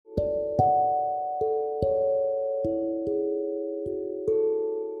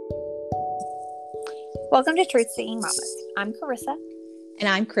Welcome to Truth Seeking Mamas. I'm Carissa. And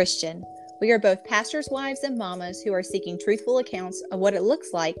I'm Christian. We are both pastors' wives and mamas who are seeking truthful accounts of what it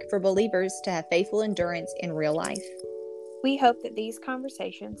looks like for believers to have faithful endurance in real life. We hope that these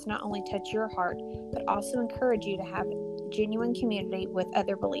conversations not only touch your heart, but also encourage you to have genuine community with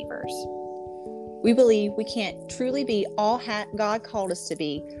other believers. We believe we can't truly be all God called us to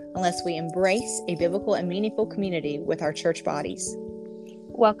be unless we embrace a biblical and meaningful community with our church bodies.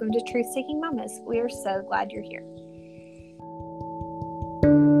 Welcome to Truth Seeking Mamas. We are so glad you're here.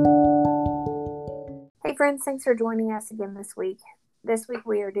 Hey friends, thanks for joining us again this week. This week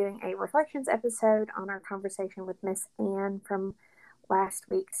we are doing a reflections episode on our conversation with Miss Ann from last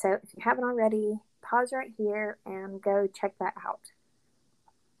week. So if you haven't already, pause right here and go check that out.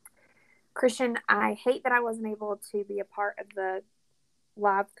 Christian, I hate that I wasn't able to be a part of the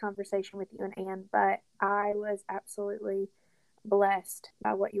live conversation with you and Ann, but I was absolutely blessed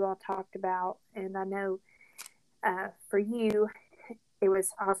by what you all talked about. And I know for you, it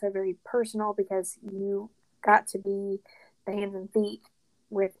was also very personal because you got to be the hands and feet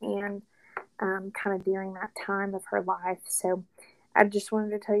with Ann kind of during that time of her life. So I just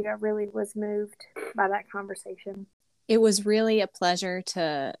wanted to tell you I really was moved by that conversation. It was really a pleasure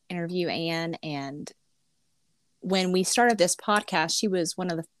to interview Ann, and when we started this podcast, she was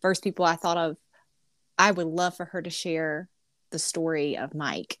one of the first people I thought of. I would love for her to share the story of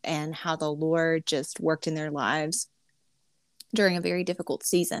Mike and how the Lord just worked in their lives during a very difficult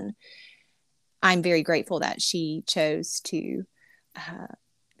season. I'm very grateful that she chose to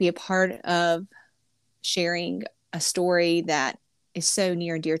be a part of sharing a story that is so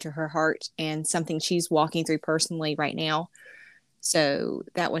near and dear to her heart and something she's walking through personally right now. So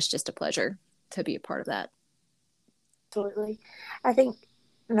that was just a pleasure to be a part of that. Absolutely. I think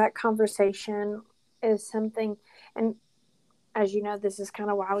that conversation is something, and as you know, this is kind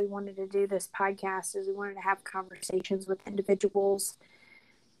of why we wanted to do this podcast, is we wanted to have conversations with individuals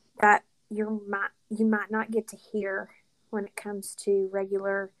that you might not get to hear when it comes to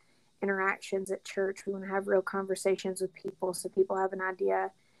regular interactions at church. We want to have real conversations with people so people have an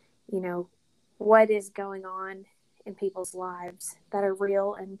idea, what is going on in people's lives that are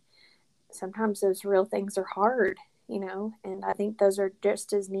real. And sometimes those real things are hard, and I think those are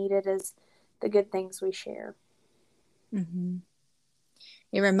just as needed as the good things we share. Mm-hmm.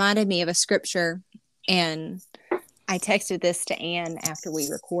 It reminded me of a scripture, and I texted this to Ann after we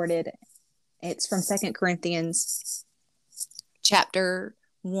recorded. It's from 2 Corinthians chapter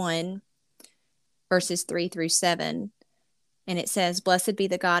 1, verses 3-7. And it says, "Blessed be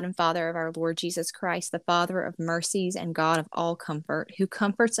the God and Father of our Lord Jesus Christ, the Father of mercies and God of all comfort, who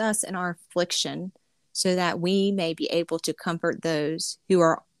comforts us in our affliction, so that we may be able to comfort those who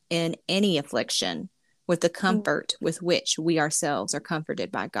are in any affliction with the comfort with which we ourselves are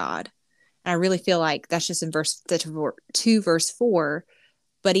comforted by God." And I really feel like that's just in verse 2, verse 4.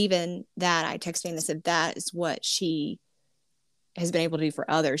 But even that, I texted and said that is what she has been able to do for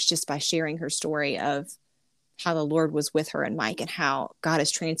others just by sharing her story of how the Lord was with her and Mike and how God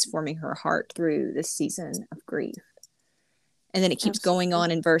is transforming her heart through this season of grief. And then it keeps going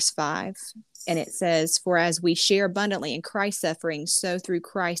on in verse 5. And it says, "For as we share abundantly in Christ's suffering, so through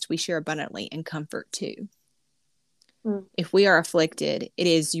Christ we share abundantly in comfort too." If we are afflicted, it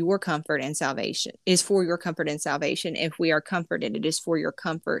is your comfort and salvation. It is for your comfort and salvation. If we are comforted, it is for your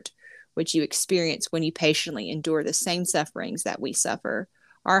comfort, which you experience when you patiently endure the same sufferings that we suffer.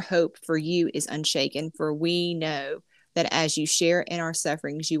 Our hope for you is unshaken, for we know that as you share in our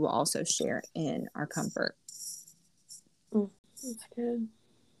sufferings, you will also share in our comfort. That's good.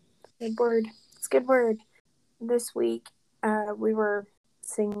 Good word. It's a good word. This week, we were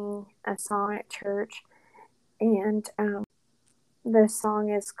singing a song at church, and the song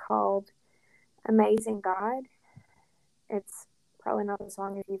is called Amazing God. It's probably not a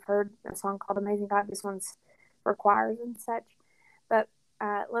song if you've heard a song called Amazing God. This one's for choirs and such. But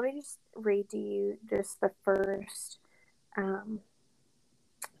let me just read to you just the first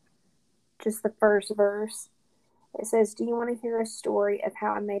verse. It says, "Do you want to hear a story of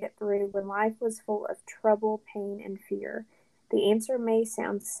how I made it through when life was full of trouble, pain, and fear? The answer may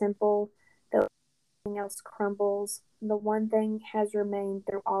sound simple, though everything else crumbles. The one thing has remained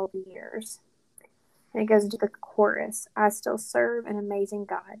through all the years." And it goes into the chorus. "I still serve an amazing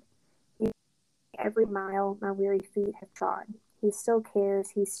God. He every mile my weary feet have trod. He still cares,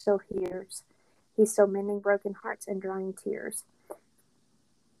 he still hears. He's still mending broken hearts and drying tears."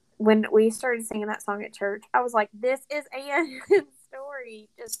 When we started singing that song at church, I was like, this is Ann's story,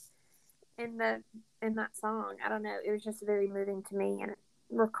 just in that song. I don't know. It was just very moving to me, and it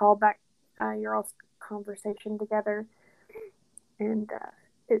recalled back your all's conversation together. And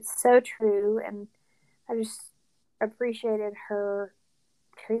it's so true. And I just appreciated her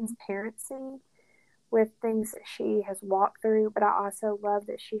transparency with things that she has walked through, but I also love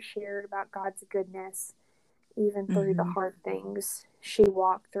that she shared about God's goodness even through the Mm-hmm. hard things she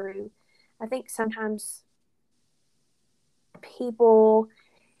walked through. I think sometimes people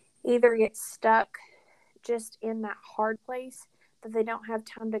either get stuck just in that hard place that they don't have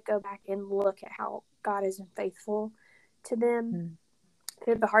time to go back and look at how God is faithful to them Mm.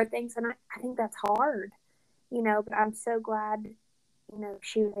 through the hard things. And I think that's hard, but I'm so glad,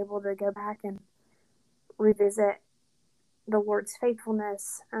 she was able to go back and revisit the Lord's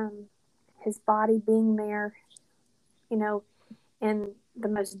faithfulness, his body being there, in the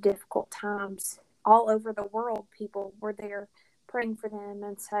most difficult times. All over the world, people were there praying for them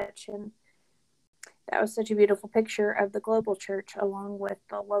and such. And that was such a beautiful picture of the global church along with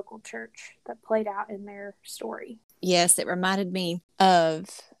the local church that played out in their story. Yes, it reminded me of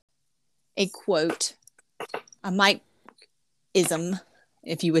a quote, a Mike-ism,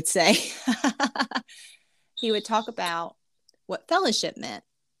 if you would say. He would talk about what fellowship meant.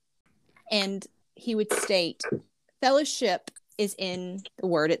 And he would state, fellowship is in the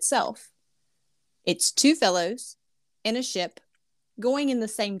word itself. It's two fellows in a ship going in the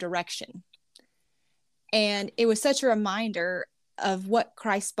same direction. And it was such a reminder of what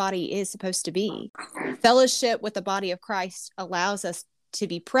Christ's body is supposed to be. Fellowship with the body of Christ allows us to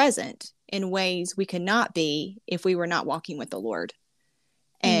be present in ways we could not be if we were not walking with the Lord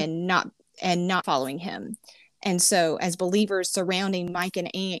and not following him. And so as believers surrounding Mike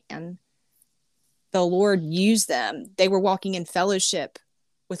and Anne, the Lord used them. They were walking in fellowship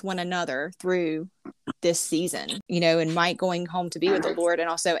with one another through this season, and Mike going home to be with the Lord, and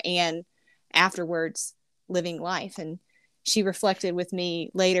also Anne afterwards living life. And she reflected with me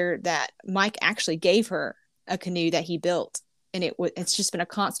later that Mike actually gave her a canoe that he built. And it's just been a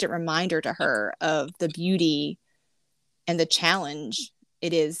constant reminder to her of the beauty and the challenge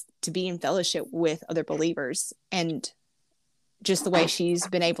it is to be in fellowship with other believers, and just the way she's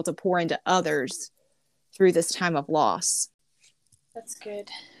been able to pour into others through this time of loss. That's good.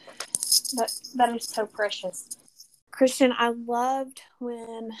 That is so precious. Christian, I loved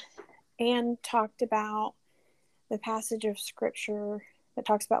when Anne talked about the passage of scripture that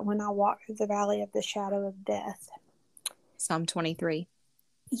talks about when I walk through the valley of the shadow of death. Psalm 23.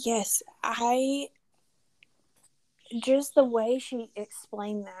 Yes, just the way she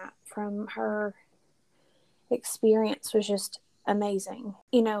explained that from her experience was just amazing.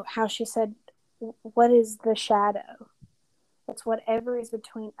 How she said, what is the shadow? It's whatever is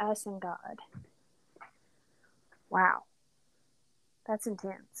between us and God. Wow. That's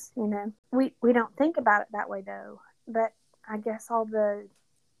intense, We don't think about it that way, though. But I guess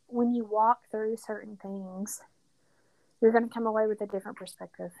when you walk through certain things, you're going to come away with a different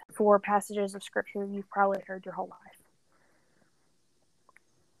perspective for passages of scripture you've probably heard your whole life.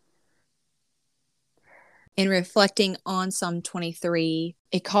 In reflecting on Psalm 23,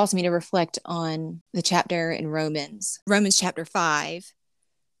 it caused me to reflect on the chapter in Romans chapter 5,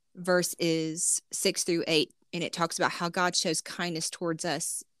 verses 6 through 8. And it talks about how God shows kindness towards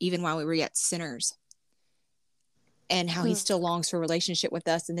us even while we were yet sinners, and how he still longs for a relationship with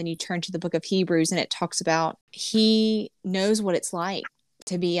us. And then you turn to the book of Hebrews, and it talks about he knows what it's like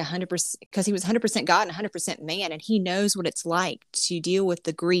to be 100%, because he was 100% God and 100% man. And he knows what it's like to deal with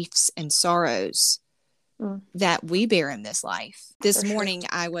the griefs and sorrows that we bear in this life. This morning,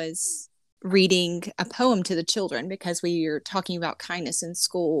 I was reading a poem to the children because we were talking about kindness in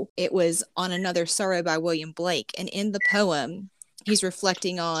school. It was On Another Sorrow by William Blake. And in the poem, he's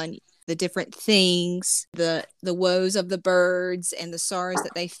reflecting on the different things, the woes of the birds and the sorrows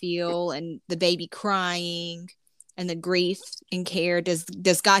that they feel, and the baby crying and the grief and care.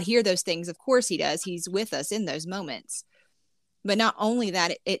 Does God hear those things? Of course he does. He's with us in those moments. But not only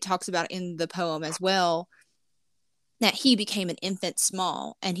that, it talks about in the poem as well that he became an infant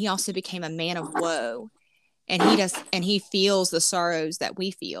small, and he also became a man of woe, and he feels the sorrows that we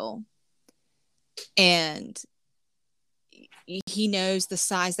feel, and he knows the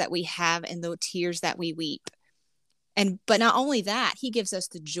sighs that we have and the tears that we weep. But not only that, he gives us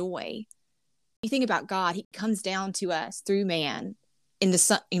the joy. You think about God, he comes down to us through man in the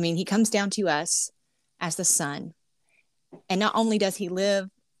son. I mean, he comes down to us as the Son. And not only does he live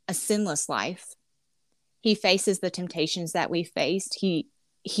a sinless life, he faces the temptations that we faced. He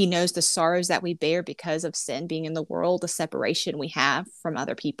knows the sorrows that we bear because of sin being in the world, the separation we have from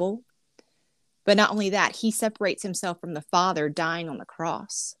other people. But not only that, he separates himself from the Father, dying on the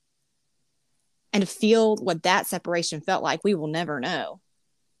cross. And to feel what that separation felt like, we will never know.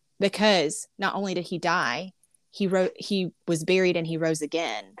 Because not only did he die, he was buried and he rose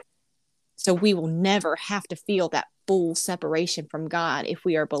again, So we will never have to feel that full separation from God if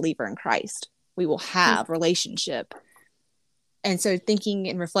we are a believer in Christ. We will have relationship. And so thinking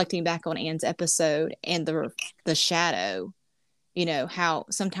and reflecting back on Anne's episode and the shadow, you know, how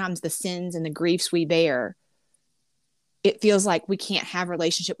sometimes the sins and the griefs we bear, it feels like we can't have a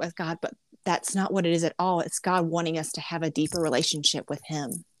relationship with God, but that's not what it is at all. It's God wanting us to have a deeper relationship with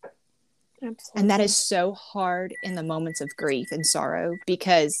him. Absolutely. And that is so hard in the moments of grief and sorrow,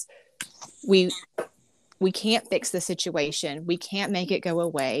 because we can't fix the situation. We can't make it go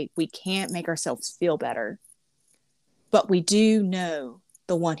away. We can't make ourselves feel better. But we do know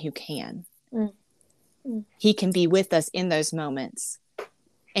the one who can. He can be with us in those moments,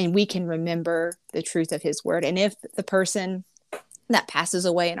 and we can remember the truth of his word. And if the person that passes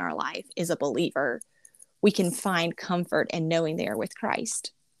away in our life is a believer, we can find comfort in knowing they are with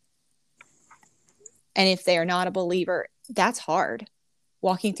Christ. And if they are not a believer, that's hard.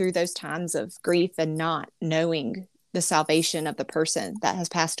 Walking through those times of grief and not knowing the salvation of the person that has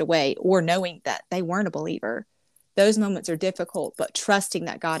passed away, or knowing that they weren't a believer, those moments are difficult, but trusting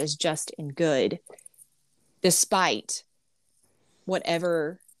that God is just and good despite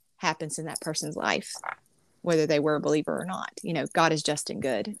whatever happens in that person's life, whether they were a believer or not. You know, God is just and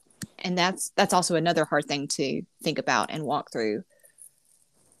good. And that's also another hard thing to think about and walk through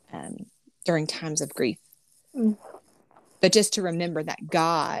during times of grief. But just to remember that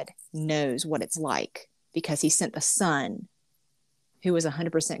God knows what it's like, because he sent the Son who was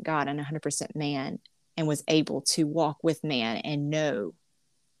 100% God and 100% man, and was able to walk with man and know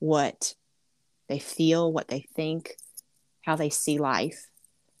what they feel, what they think, how they see life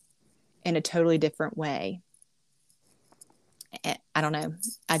in a totally different way. I don't know.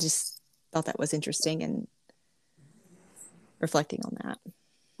 I just thought that was interesting, and reflecting on that.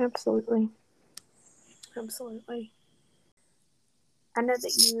 Absolutely. Absolutely. I know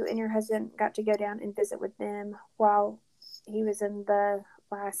that you and your husband got to go down and visit with them while he was in the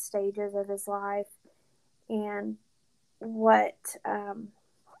last stages of his life. And what our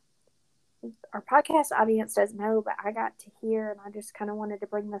podcast audience doesn't know, but I got to hear, and I just kind of wanted to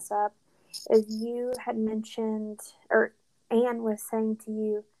bring this up, is you had mentioned, or Anne was saying to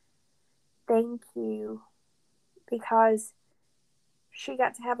you, thank you, because she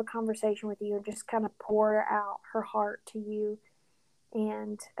got to have a conversation with you and just kind of pour out her heart to you.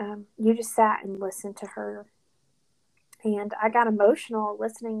 And you just sat and listened to her. And I got emotional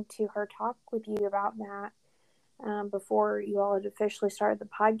listening to her talk with you about that before you all had officially started the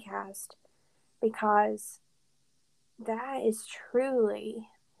podcast, because that is truly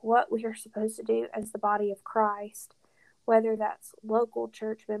what we are supposed to do as the body of Christ, whether that's local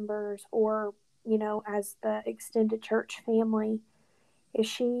church members or, you know, as the extended church family. Is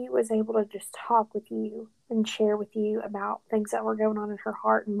she was able to just talk with you and share with you about things that were going on in her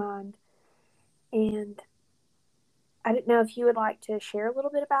heart and mind. And I didn't know if you would like to share a little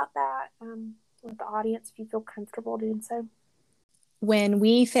bit about that with the audience, if you feel comfortable doing so. When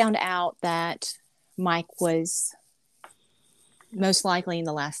we found out that Mike was most likely in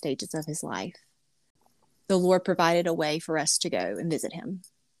the last stages of his life, the Lord provided a way for us to go and visit him.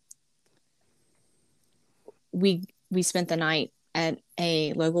 We spent the night at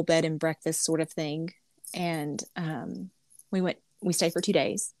a local bed and breakfast sort of thing, and we stayed for 2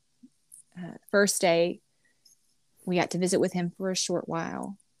 days. First day, we got to visit with him for a short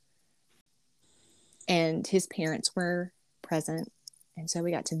while, and his parents were present, and so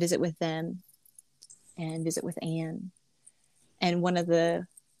we got to visit with them and visit with Anne. And one of the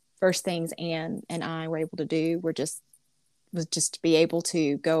first things Anne and I were able to do was just to be able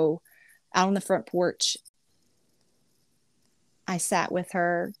to go out on the front porch. I sat with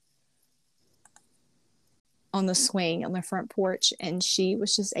her on the swing on the front porch, and she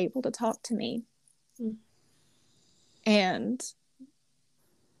was just able to talk to me. And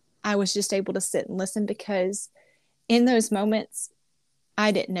I was just able to sit and listen, because in those moments,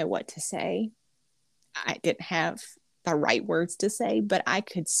 I didn't know what to say. I didn't have the right words to say, but I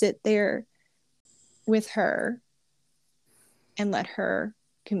could sit there with her and let her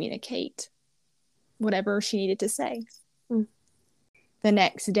communicate whatever she needed to say. The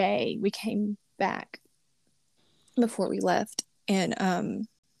next day, we came back before we left, and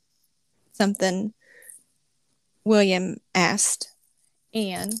something William asked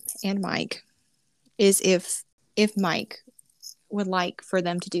Anne and Mike is if Mike would like for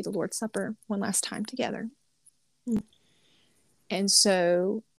them to do the Lord's Supper one last time together. And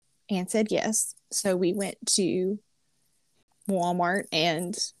so Anne said yes. So we went to Walmart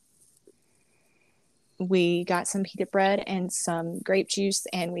and we got some pita bread and some grape juice,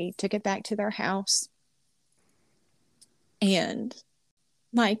 and we took it back to their house. And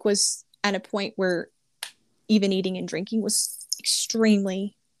Mike was at a point where even eating and drinking was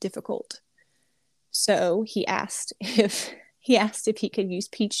extremely difficult. So he asked if he could use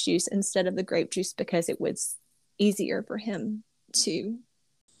peach juice instead of the grape juice because it was easier for him to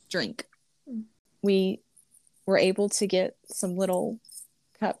drink. We were able to get some little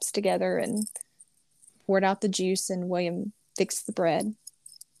cups together and poured out the juice, and William fixed the bread,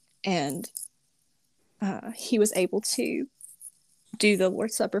 and he was able to do the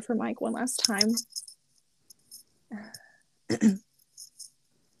Lord's Supper for Mike one last time. It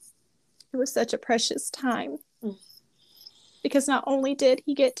was such a precious time because not only did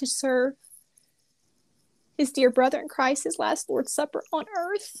he get to serve his dear brother in Christ his last Lord's Supper on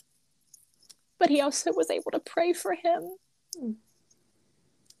earth, but he also was able to pray for him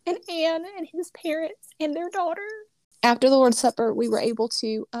and Anne and his parents and their daughter. After the Lord's Supper, we were able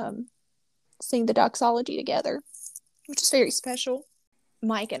to sing the doxology together, which is very special.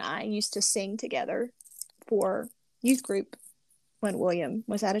 Mike and I used to sing together for youth group when William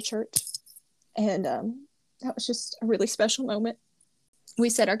was at a church, and that was just a really special moment. We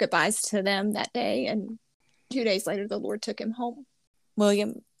said our goodbyes to them that day, and 2 days later, the Lord took him home.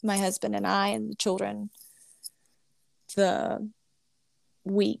 William, my husband, and I, and the children, the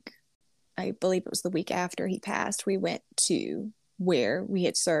week, I believe it was the week after he passed, we went to where we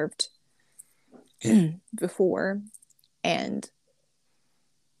had served before, and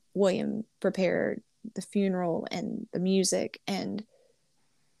William prepared the funeral and the music, and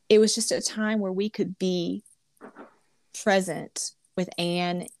it was just a time where we could be present with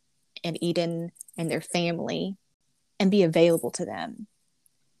Anne and Eden and their family and be available to them.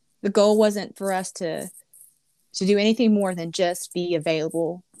 The goal wasn't for us to do anything more than just be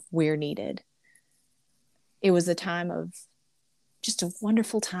available where needed. It was a time of just a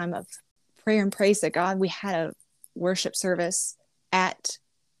wonderful time of prayer and praise to God. We had a worship service at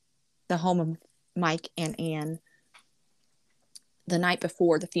the home of Mike and Anne the night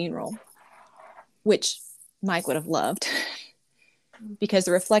before the funeral, which Mike would have loved because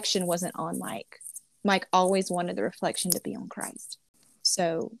the reflection wasn't on Mike. Mike always wanted the reflection to be on Christ.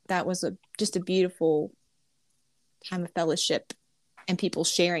 So that was just a beautiful time of fellowship and people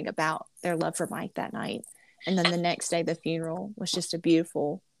sharing about their love for Mike that night. And then the next day, the funeral was just a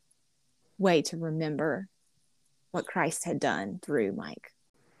beautiful way to remember what Christ had done through Mike.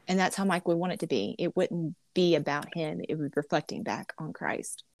 And that's how Mike would want it to be. It wouldn't be about him. It would be reflecting back on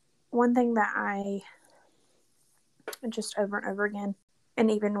Christ. One thing that I just over and over again, and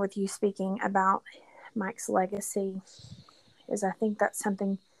even with you speaking about Mike's legacy, is I think that's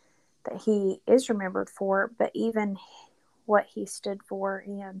something that he is remembered for, but even what he stood for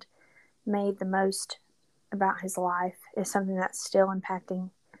and made the most about his life is something that's still impacting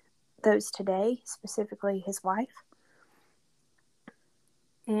those today, specifically his wife.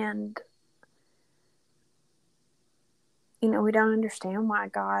 And, we don't understand why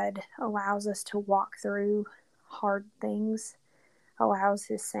God allows us to walk through hard things, allows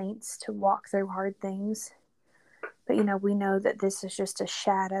his saints to walk through hard things. But, we know that this is just a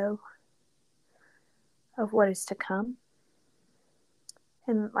shadow of what is to come.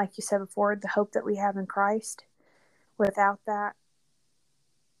 And like you said before, the hope that we have in Christ, without that,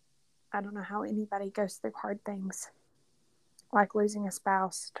 I don't know how anybody goes through hard things, like losing a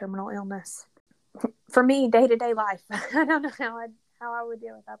spouse, terminal illness. For me, day-to-day life, I don't know how I would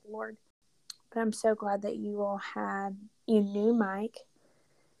deal without the Lord. But I'm so glad that you knew Mike,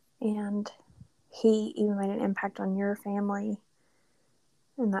 and he even made an impact on your family,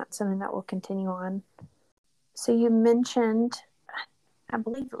 and that's something that will continue on. So you mentioned, I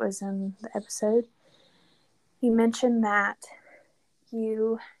believe it was in the episode, you mentioned that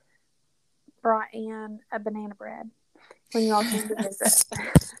you brought Anne a banana bread when you all came to visit.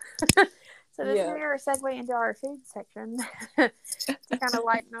 So this is our segue into our food section to kind of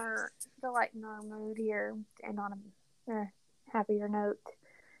lighten our mood here and on a happier note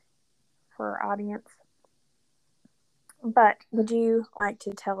for our audience. But would you like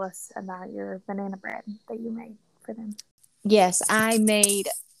to tell us about your banana bread that you made for them? Yes, I made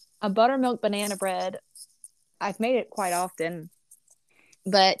a buttermilk banana bread. I've made it quite often,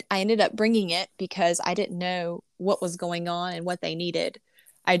 but I ended up bringing it because I didn't know what was going on and what they needed.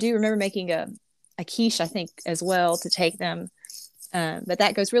 I do remember making a quiche, I think, as well to take them, but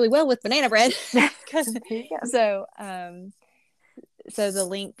that goes really well with banana bread. So the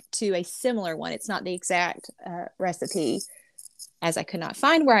link to a similar one, it's not the exact recipe, as I could not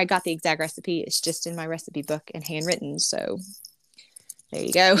find where I got the exact recipe. It's just in my recipe book and handwritten. So there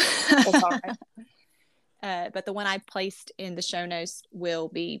you go. That's all right. But the one I placed in the show notes will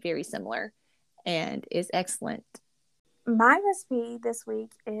be very similar and is excellent. My recipe this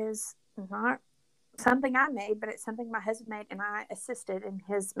week is not something I made, but it's something my husband made and I assisted in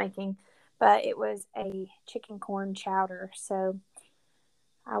his making. But it was a chicken corn chowder. So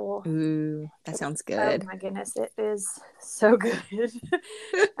I will. Ooh, that sounds Oh good. my goodness, it is so good. We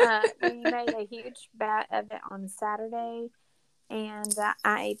made a huge bat of it on Saturday, and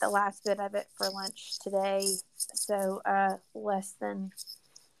I ate the last bit of it for lunch today. So less than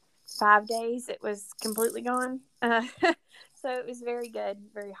 5 days, it was completely gone. So it was very good,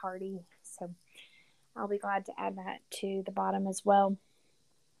 very hearty. So I'll be glad to add that to the bottom as well.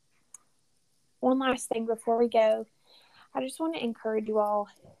 One last thing before we go, I just want to encourage you all,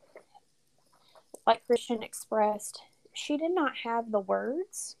 like Christian expressed, she did not have the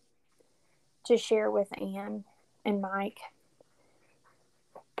words to share with Anne and Mike,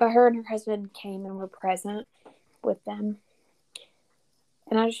 but her and her husband came and were present with them.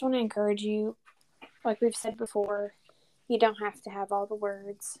 And I just want to encourage you, like we've said before, you don't have to have all the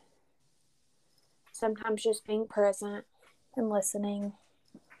words. Sometimes just being present and listening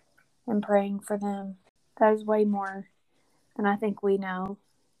and praying for them, that is way more than I think we know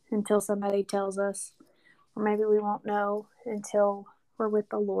until somebody tells us. Or maybe we won't know until we're with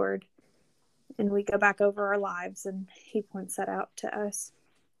the Lord and we go back over our lives and He points that out to us.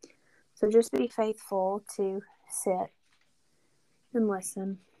 So just be faithful to sit and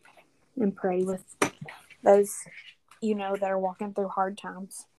listen and pray with those that are walking through hard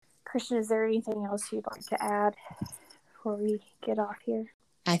times. Christian, is there anything else you'd like to add before we get off here?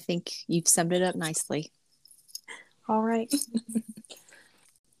 I think you've summed it up nicely. All right.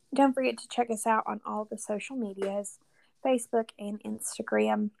 Don't forget to check us out on all the social medias, Facebook and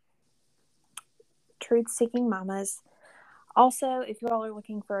Instagram, Truth Seeking Mamas. Also, if you all are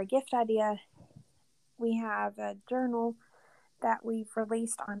looking for a gift idea, we have a journal that we've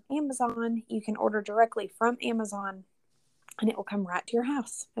released on Amazon. You can order directly from Amazon and it will come right to your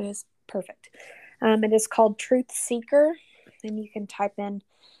house. It is perfect. It is called Truth Seeker, and you can type in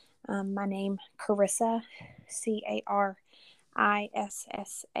my name, Carissa, Carissa,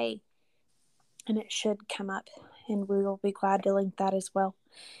 and it should come up, and we will be glad to link that as well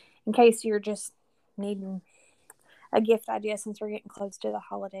in case you're just needing a gift idea since we're getting close to the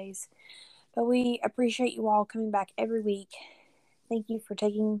holidays. But we appreciate you all coming back every week. Thank you for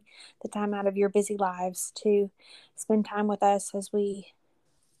taking the time out of your busy lives to spend time with us as we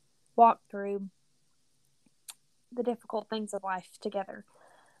walk through the difficult things of life together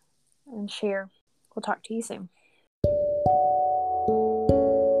and share. We'll talk to you soon.